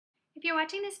If you're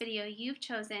watching this video, you've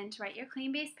chosen to write your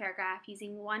claim-based paragraph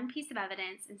using one piece of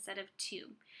evidence instead of two,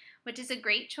 which is a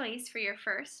great choice for your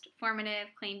first formative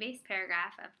claim-based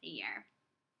paragraph of the year.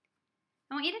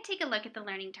 I want you to take a look at the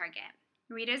learning target.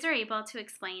 Readers are able to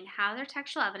explain how their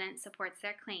textual evidence supports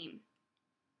their claim.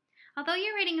 Although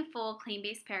you're writing a full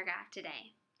claim-based paragraph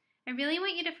today, I really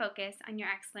want you to focus on your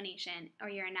explanation or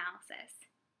your analysis.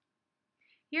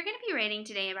 You're going to be writing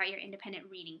today about your independent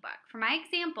reading book. For my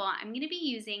example, I'm going to be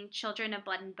using Children of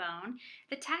Blood and Bone,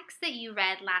 the text that you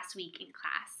read last week in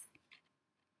class.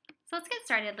 So let's get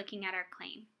started looking at our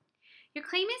claim. Your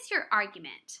claim is your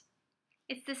argument.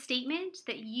 It's the statement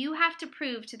that you have to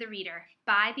prove to the reader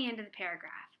by the end of the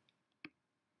paragraph.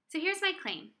 So here's my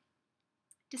claim.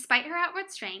 Despite her outward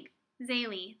strength,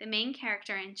 Zélie, the main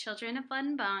character in Children of Blood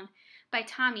and Bone by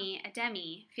Tommy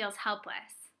Adeyemi, feels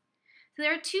helpless. So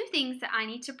there are two things that I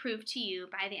need to prove to you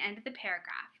by the end of the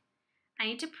paragraph. I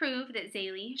need to prove that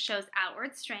Zélie shows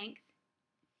outward strength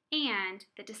and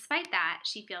that despite that,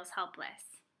 she feels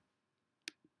helpless.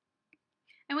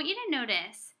 I want you to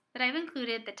notice that I've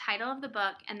included the title of the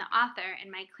book and the author in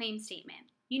my claim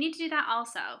statement. You need to do that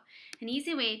also. An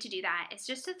easy way to do that is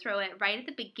just to throw it right at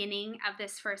the beginning of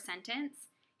this first sentence.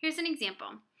 Here's an example.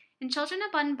 In Children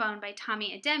of Blood and Bone by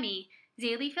Tommy Adeyemi,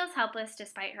 Zélie feels helpless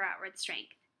despite her outward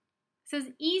strength. So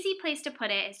an easy place to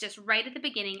put it is just right at the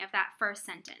beginning of that first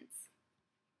sentence.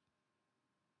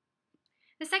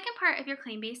 The second part of your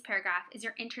claim-based paragraph is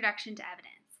your introduction to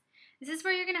evidence. This is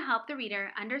where you're going to help the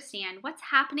reader understand what's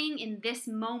happening in this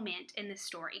moment in the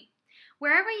story,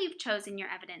 wherever you've chosen your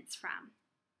evidence from.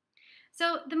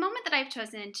 So the moment that I've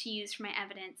chosen to use for my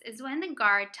evidence is when the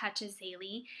guard touches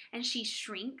Zélie and she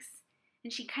shrinks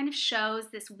and she kind of shows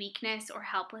this weakness or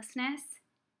helplessness.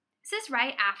 This is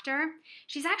right after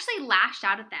she's actually lashed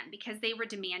out at them because they were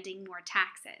demanding more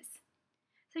taxes.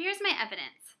 So here's my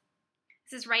evidence.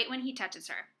 This is right when he touches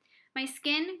her. My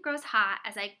skin grows hot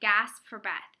as I gasp for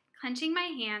breath, clenching my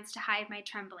hands to hide my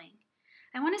trembling.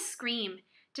 I want to scream,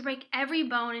 to break every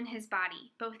bone in his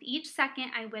body, but with each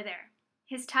second I wither.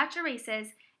 His touch erases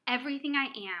everything I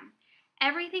am,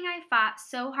 everything I fought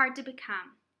so hard to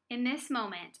become. In this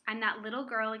moment, I'm that little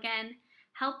girl again,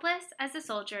 helpless as the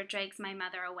soldier drags my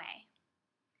mother away.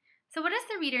 So what does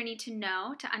the reader need to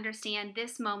know to understand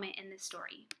this moment in the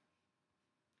story?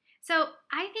 So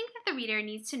I think that the reader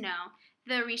needs to know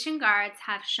the Orishan guards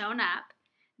have shown up,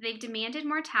 they've demanded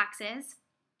more taxes,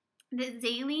 that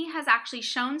Zélie has actually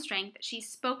shown strength, that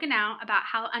she's spoken out about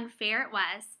how unfair it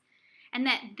was, and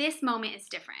that this moment is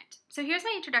different. So here's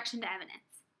my introduction to evidence.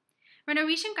 When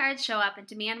Orishan guards show up and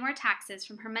demand more taxes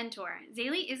from her mentor,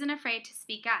 Zélie isn't afraid to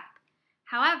speak up.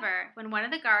 However, when one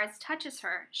of the guards touches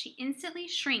her, she instantly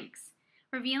shrinks,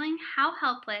 revealing how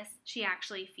helpless she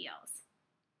actually feels.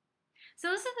 So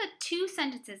those are the two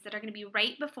sentences that are going to be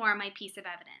right before my piece of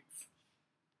evidence.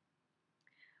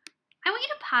 I want you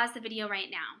to pause the video right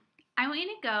now. I want you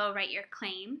to go write your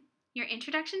claim, your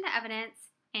introduction to evidence,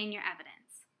 and your evidence.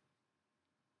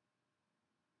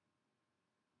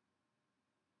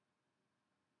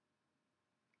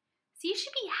 So you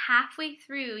should be halfway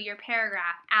through your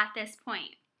paragraph at this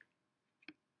point.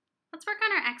 Let's work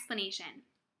on our explanation.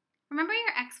 Remember,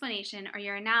 your explanation or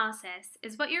your analysis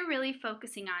is what you're really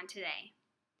focusing on today.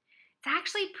 It's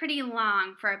actually pretty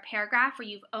long for a paragraph where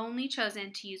you've only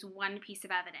chosen to use one piece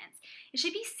of evidence. It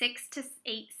should be 6 to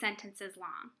 8 sentences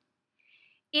long.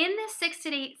 In the 6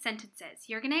 to 8 sentences,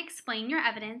 you're going to explain your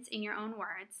evidence in your own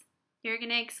words. You're going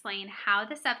to explain how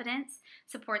this evidence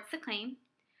supports the claim.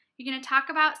 You're going to talk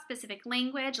about specific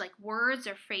language like words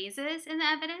or phrases in the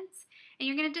evidence, and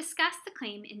you're going to discuss the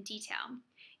claim in detail.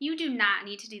 You do not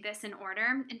need to do this in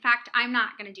order. In fact, I'm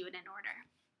not going to do it in order.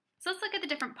 So let's look at the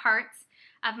different parts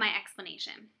of my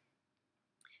explanation.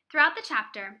 Throughout the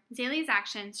chapter, Zélie's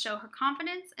actions show her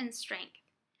confidence and strength.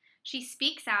 She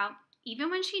speaks out, even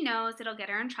when she knows it'll get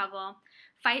her in trouble,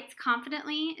 fights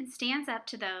confidently, and stands up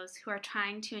to those who are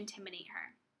trying to intimidate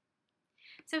her.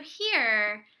 So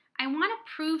here, I want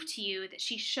to prove to you that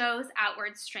she shows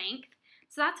outward strength,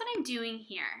 so that's what I'm doing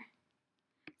here.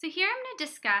 So here I'm going to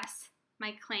discuss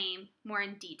my claim more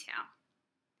in detail.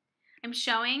 I'm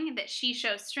showing that she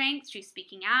shows strength through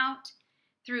speaking out,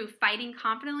 through fighting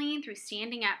confidently, through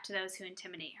standing up to those who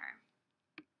intimidate her.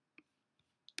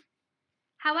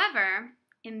 However,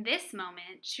 in this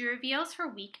moment, she reveals her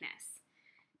weakness.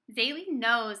 Zélie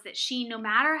knows that no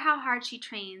matter how hard she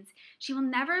trains, she will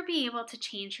never be able to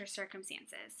change her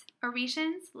circumstances.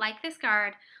 Orishans, like this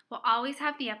guard, will always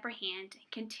have the upper hand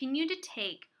and continue to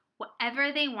take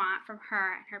whatever they want from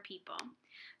her and her people.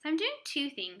 So I'm doing two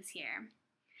things here.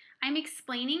 I'm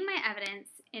explaining my evidence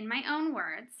in my own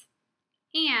words,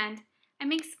 and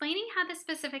I'm explaining how the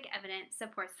specific evidence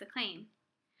supports the claim.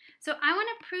 So I want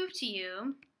to prove to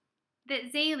you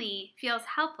that Zaley feels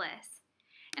helpless.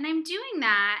 And I'm doing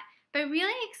that by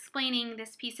really explaining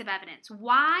this piece of evidence,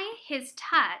 why his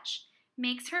touch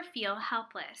makes her feel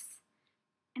helpless.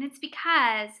 And it's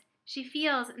because she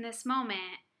feels in this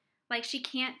moment like she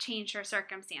can't change her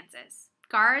circumstances.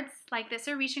 Guards like this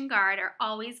Orishan guard are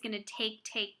always going to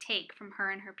take from her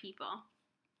and her people.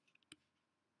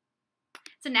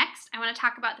 So next, I want to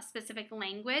talk about the specific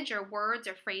language or words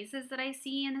or phrases that I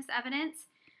see in this evidence.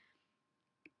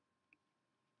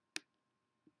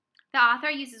 The author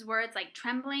uses words like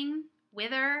trembling,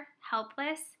 wither,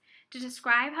 helpless to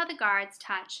describe how the guard's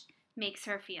touch makes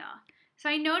her feel. So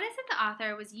I noticed that the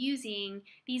author was using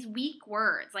these weak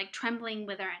words like trembling,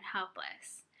 wither, and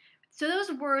helpless. So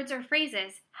those words or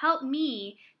phrases help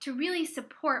me to really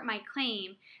support my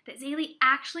claim that Zaley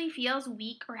actually feels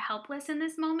weak or helpless in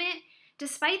this moment,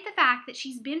 despite the fact that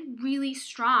she's been really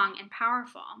strong and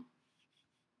powerful.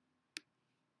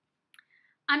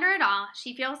 Under it all,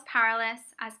 she feels powerless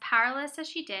as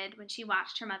she did when she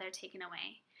watched her mother taken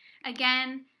away.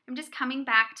 Again, I'm just coming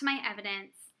back to my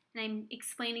evidence, and I'm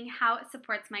explaining how it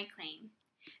supports my claim.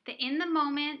 That in the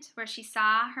moment where she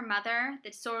saw her mother,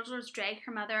 the soldiers drag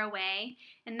her mother away,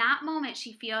 in that moment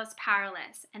she feels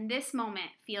powerless, and this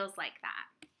moment feels like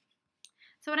that.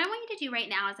 So what I want you to do right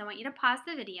now is I want you to pause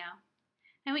the video.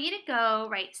 I want you to go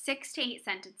write 6 to 8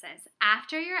 sentences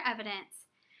after your evidence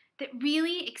that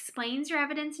really explains your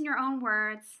evidence in your own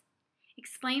words,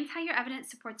 explains how your evidence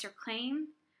supports your claim,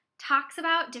 talks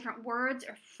about different words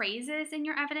or phrases in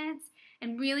your evidence,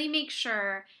 and really make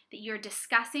sure that you're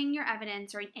discussing your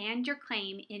evidence and your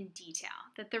claim in detail,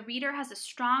 that the reader has a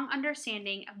strong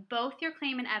understanding of both your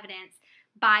claim and evidence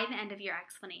by the end of your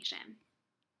explanation.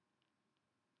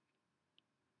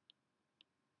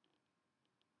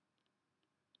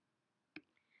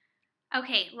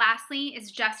 Okay, lastly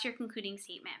is just your concluding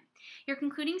statement. Your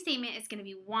concluding statement is going to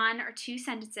be 1 or 2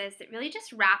 sentences that really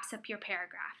just wraps up your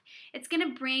paragraph. It's going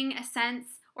to bring a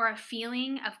sense or a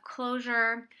feeling of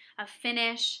closure, of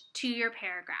finish to your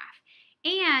paragraph.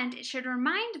 And it should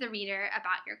remind the reader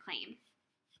about your claim.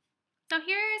 So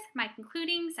here's my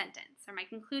concluding sentence or my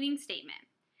concluding statement.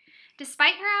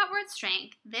 Despite her outward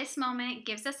strength, this moment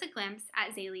gives us a glimpse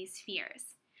at Zaley's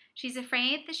fears. She's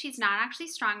afraid that she's not actually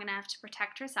strong enough to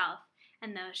protect herself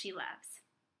and those she loves.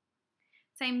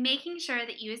 So I'm making sure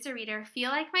that you as a reader feel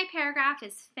like my paragraph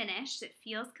is finished, it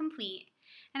feels complete,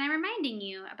 and I'm reminding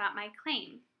you about my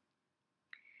claim.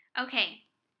 Okay,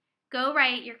 go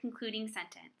write your concluding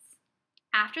sentence.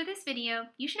 After this video,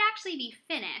 you should actually be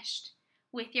finished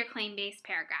with your claim-based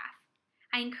paragraph.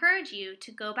 I encourage you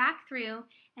to go back through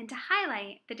and to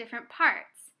highlight the different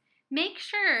parts. Make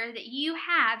sure that you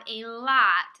have a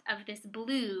lot of this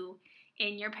blue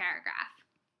in your paragraph.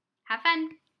 Have fun!